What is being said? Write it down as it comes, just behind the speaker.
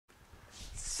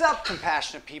Sup,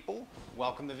 compassionate people?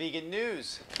 Welcome to Vegan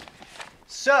News.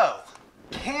 So,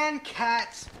 can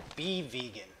cats be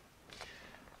vegan?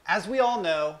 As we all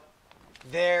know,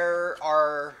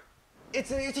 it's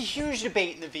a huge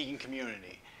debate in the vegan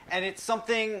community. And it's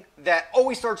something that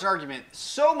always starts an argument,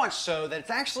 so much so that it's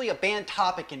actually a banned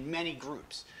topic in many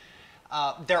groups.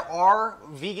 There are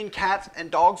vegan cats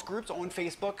and dogs groups on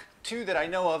Facebook, too, that I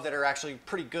know of that are actually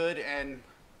pretty good and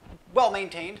well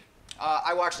maintained.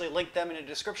 I will actually link them in the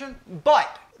description.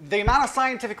 But the amount of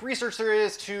scientific research there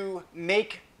is to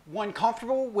make one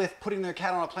comfortable with putting their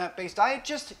cat on a plant-based diet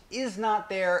just is not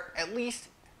there, at least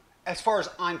as far as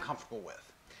I'm comfortable with.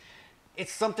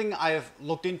 It's something I've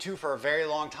looked into for a very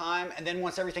long time, and then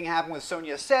once everything happened with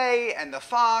Sonia Say and the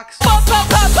fox,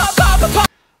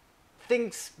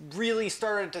 things really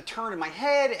started to turn in my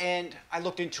head, and I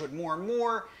looked into it more and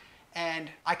more, and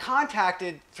I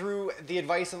contacted, through the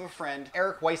advice of a friend,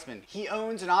 Eric Weissman. He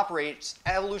owns and operates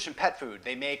Evolution Pet Food.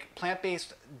 They make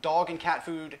plant-based dog and cat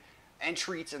food and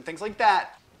treats and things like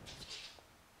that.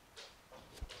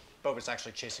 Boba's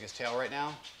actually chasing his tail right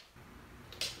now.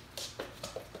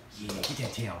 Yeah, get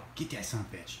that tail. Get that son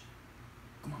of a bitch.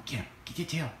 Come on, get him. Get your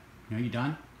tail. No, you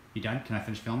done? You done? Can I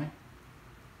finish filming?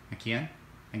 I can?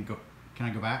 I can go. Can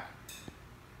I go back?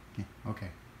 Yeah, okay.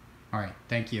 All right,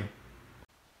 thank you.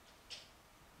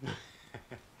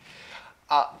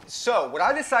 So what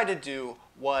I decided to do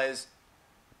was,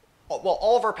 well,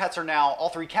 all of our pets are now, all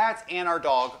three cats and our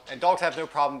dog, and dogs have no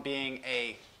problem being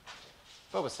a,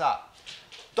 Boba, stop.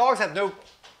 Dogs are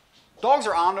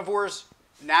omnivores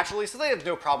naturally, so they have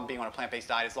no problem being on a plant-based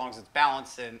diet as long as it's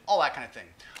balanced and all that kind of thing.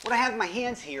 What I have in my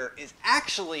hands here is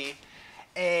actually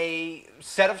a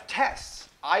set of tests.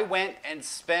 I went and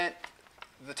spent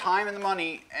the time and the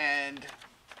money, and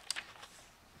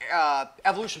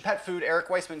Evolution Pet Food, Eric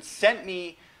Weissman, sent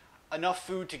me enough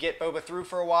food to get Boba through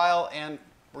for a while, and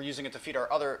we're using it to feed our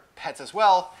other pets as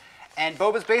well. And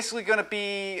Boba's basically going to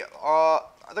be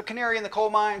the canary in the coal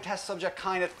mine, test subject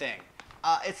kind of thing.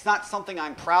 It's not something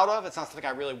I'm proud of. It's not something I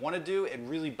really want to do. It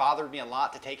really bothered me a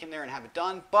lot to take him there and have it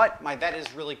done. But my vet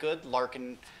is really good,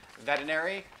 Larkin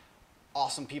Veterinary.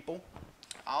 Awesome people.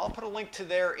 I'll put a link to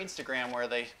their Instagram where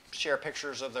they share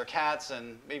pictures of their cats,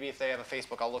 and maybe if they have a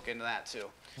Facebook, I'll look into that too.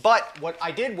 But what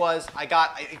I did was I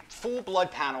got a full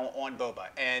blood panel on Boba,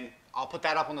 and I'll put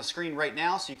that up on the screen right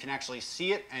now so you can actually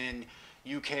see it, and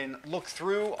you can look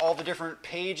through all the different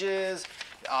pages,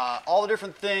 all the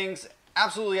different things.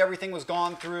 Absolutely everything was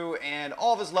gone through, and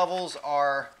all of his levels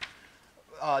are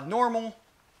normal,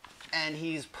 and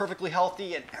he's perfectly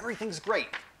healthy, and everything's great.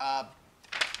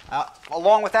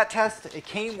 Along with that test, it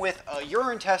came with a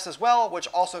urine test as well, which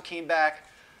also came back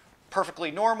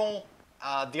perfectly normal.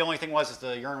 The only thing was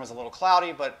the urine was a little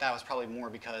cloudy, but that was probably more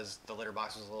because the litter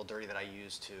box was a little dirty that I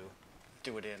used to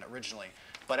do it in originally.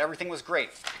 But everything was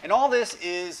great. And all this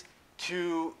is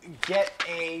to get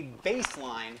a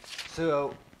baseline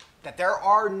so that there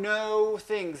are no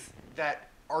things that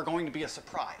are going to be a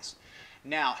surprise.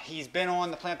 Now, he's been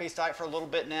on the plant-based diet for a little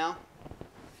bit now.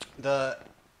 The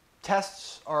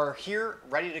tests are here,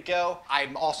 ready to go.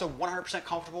 I'm also 100%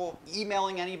 comfortable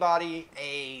emailing anybody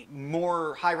a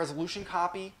more high-resolution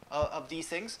copy of these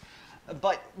things.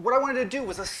 But what I wanted to do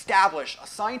was establish a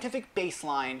scientific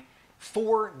baseline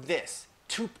for this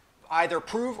to either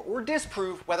prove or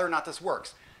disprove whether or not this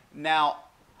works. Now,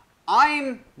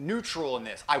 I'm neutral in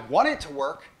this. I want it to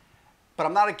work, but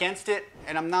I'm not against it,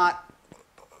 and I'm not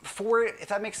for it, if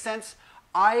that makes sense.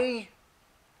 I'm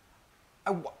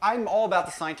all about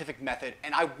the scientific method,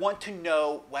 and I want to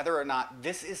know whether or not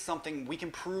this is something we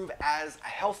can prove as a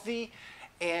healthy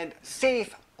and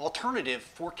safe alternative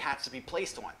for cats to be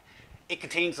placed on. It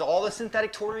contains all the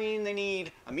synthetic taurine they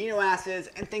need, amino acids,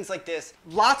 and things like this.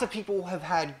 Lots of people have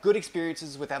had good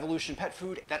experiences with Evolution Pet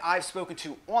Food that I've spoken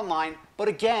to online, but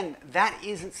again, that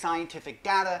isn't scientific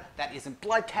data, that isn't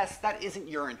blood tests, that isn't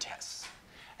urine tests.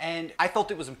 And I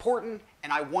felt it was important,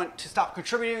 and I want to stop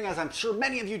contributing, as I'm sure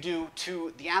many of you do,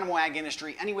 to the animal ag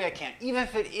industry any way I can, even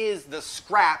if it is the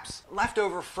scraps left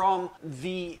over from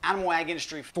the animal ag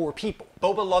industry for people.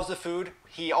 Boba loves the food.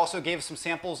 He also gave us some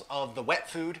samples of the wet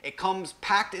food. It comes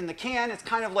packed in the can. It's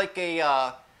kind of like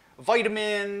a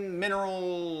vitamin,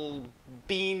 mineral,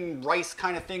 bean, rice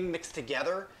kind of thing mixed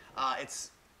together.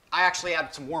 I actually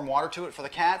added some warm water to it for the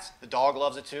cats. The dog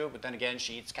loves it too, but then again,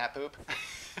 she eats cat poop.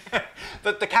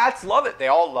 But the cats love it. They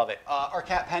all love it. Our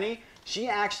cat Penny, she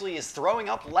actually is throwing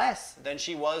up less than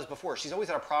she was before. She's always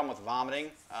had a problem with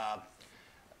vomiting.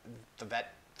 The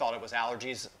vet thought it was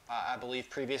allergies, I believe,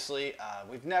 previously.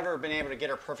 We've never been able to get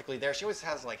her perfectly there. She always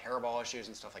has like hairball issues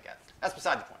and stuff like that. That's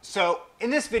beside the point. So in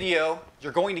this video,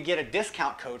 you're going to get a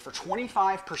discount code for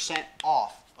 25%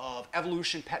 off of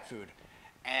Evolution Pet Food.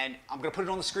 And I'm going to put it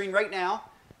on the screen right now.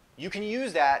 You can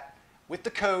use that with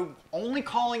the code, only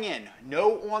calling in,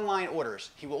 no online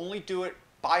orders. He will only do it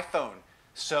by phone.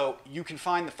 So you can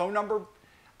find the phone number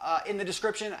in the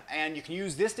description, and you can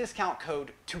use this discount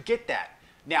code to get that.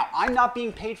 Now, I'm not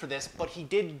being paid for this, but he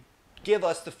did give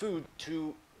us the food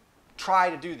to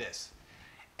try to do this.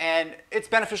 And it's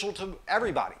beneficial to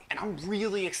everybody. And I'm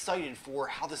really excited for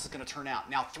how this is going to turn out.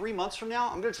 Now, 3 months from now,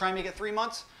 I'm going to try and make it 3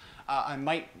 months. I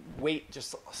might wait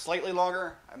just slightly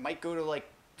longer. I might go to like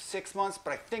 6 months,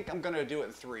 but I think I'm going to do it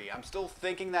in 3. I'm still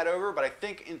thinking that over, but I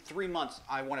think in 3 months,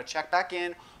 I want to check back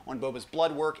in on Boba's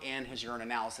blood work and his urine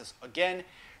analysis again,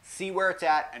 see where it's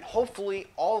at, and hopefully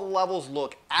all the levels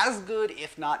look as good,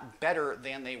 if not better,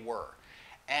 than they were.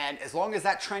 And as long as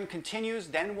that trend continues,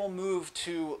 then we'll move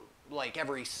to like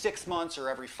every 6 months or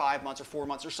every 5 months or 4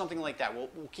 months or something like that. We'll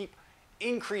keep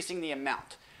increasing the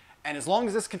amount. And as long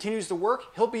as this continues to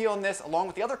work, he'll be on this along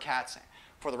with the other cats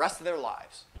for the rest of their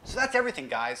lives. So that's everything,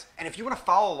 guys. And if you want to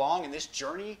follow along in this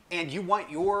journey and you want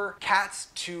your cats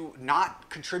to not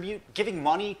contribute giving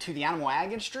money to the animal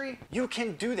ag industry, you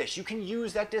can do this. You can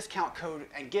use that discount code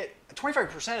and get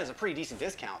 25% is a pretty decent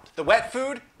discount. The wet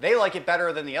food, they like it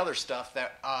better than the other stuff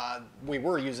that we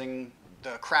were using,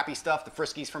 the crappy stuff, the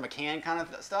Friskies from a can kind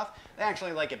of stuff. They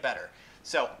actually like it better.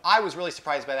 So I was really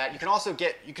surprised by that. You can also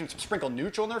you can sprinkle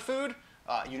Neutral in their food,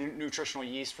 nutritional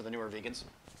yeast for the newer vegans.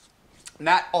 And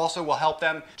that also will help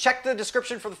them. Check the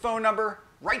description for the phone number.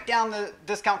 Write down the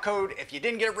discount code. If you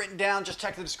didn't get it written down, just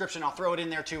check the description. I'll throw it in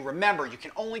there too. Remember, you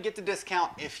can only get the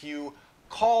discount if you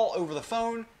call over the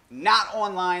phone, not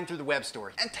online through the web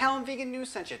store. And tell them Vegan News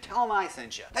sent you. Tell them I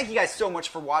sent you. Thank you guys so much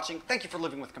for watching. Thank you for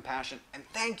living with compassion. And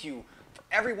thank you for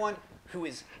everyone who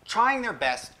is trying their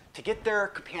best to get their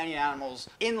companion animals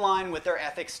in line with their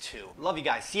ethics too. Love you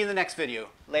guys. See you in the next video.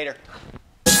 Later.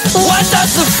 What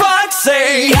does the fox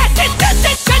say?